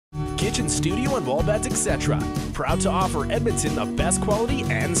kitchen, studio, and wall beds, etc. Proud to offer Edmonton the best quality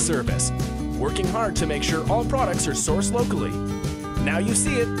and service. Working hard to make sure all products are sourced locally. Now you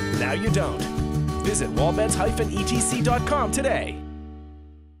see it, now you don't. Visit wallbeds-etc.com today.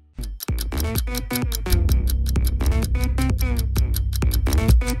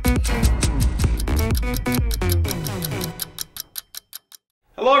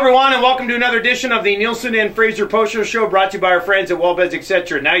 Hello everyone and welcome to another edition of the Nielsen and Fraser Post Show, brought to you by our friends at Wallbeds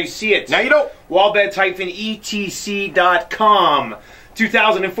Etc. Now you see it. Now you don't. Wallbeds-etc.com.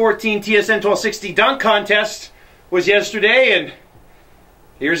 2014 TSN 1260 Dunk Contest was yesterday, and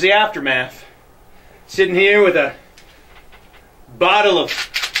here's the aftermath. Sitting here with a bottle of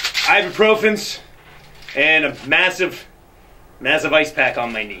ibuprofens and a massive ice pack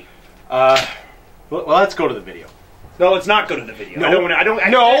on my knee. Well, let's go to the video. No, let's not go to the video. No. I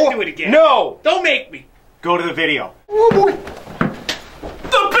can't do it again. No! Don't make me! Go to the video. Oh boy! The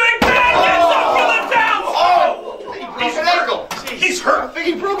big man gets up for the down! Oh! He's hurt! He's hurt!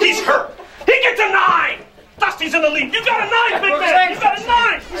 He's hurt! He gets a 9! Dusty's in the lead! You got a 9, big man! You got a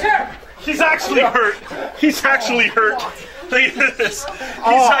 9! He's hurt! He's actually hurt! He's actually hurt! Look at this!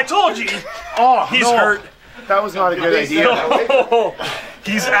 I told you! He's hurt! That was not a good idea. No.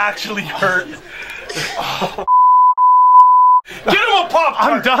 He's actually hurt! Get him a pop!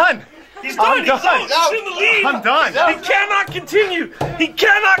 I'm done! He's done! He's out! He's in the lead! I'm done! He cannot continue! He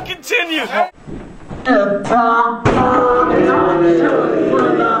cannot continue!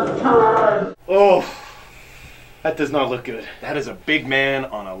 Oh, that does not look good. That is a big man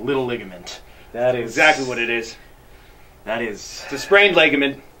on a little ligament. That is Exactly what it is. That is. It's a sprained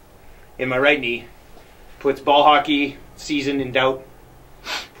ligament in my right knee. Puts ball hockey season in doubt.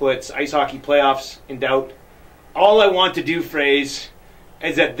 Puts ice hockey playoffs in doubt. All I want to do, Phrase,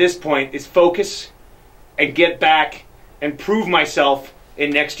 is at this point is focus and get back and prove myself in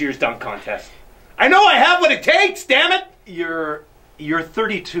next year's dunk contest. I know I have what it takes, damn it! You're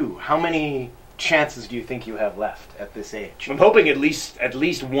 32. How many chances do you think you have left at this age? I'm hoping at least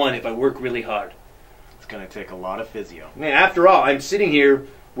one if I work really hard. It's gonna take a lot of physio. Man, after all, I'm sitting here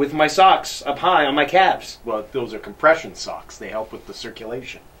with my socks up high on my calves. Well, those are compression socks. They help with the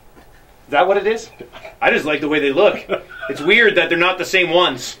circulation. Is that what it is? I just like the way they look. It's weird that they're not the same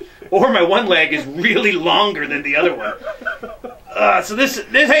ones. Or my one leg is really longer than the other one. So this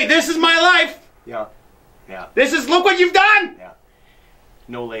is my life. Yeah. Look what you've done. Yeah.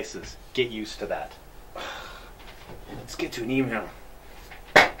 No laces. Get used to that. Let's get to an email.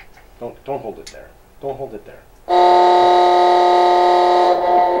 Don't hold it there. Don't hold it there.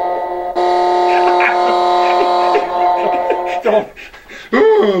 Don't.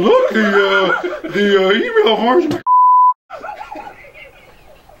 Look, the email horse.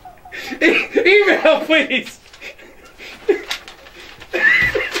 Email, please.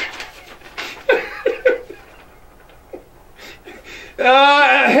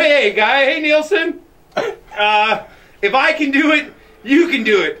 Hey, guy. Hey, Nielsen. If I can do it, you can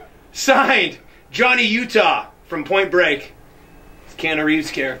do it. Signed, Johnny Utah from Point Break. It's Keanu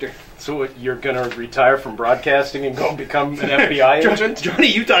Reeves' character. So you're gonna retire from broadcasting and go become an FBI agent? Johnny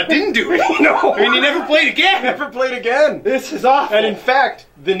Utah didn't do it. No. I mean, he never played again. Never played again. This is awful. And in fact,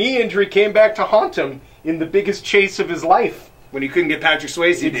 the knee injury came back to haunt him in the biggest chase of his life. When he couldn't get Patrick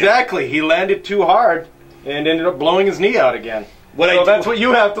Swayze. Exactly. He landed too hard and ended up blowing his knee out again. That's what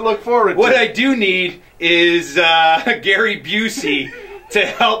you have to look forward to. What I do need is Gary Busey to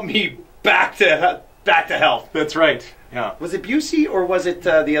help me back to health. That's right. Yeah. Was it Busey or was it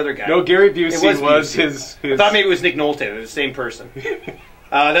the other guy? No, Gary Busey was his... I thought maybe it was Nick Nolte. It was the same person.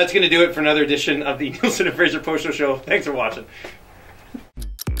 That's going to do it for another edition of the Nielsen and Fraser Post Show. Thanks for watching.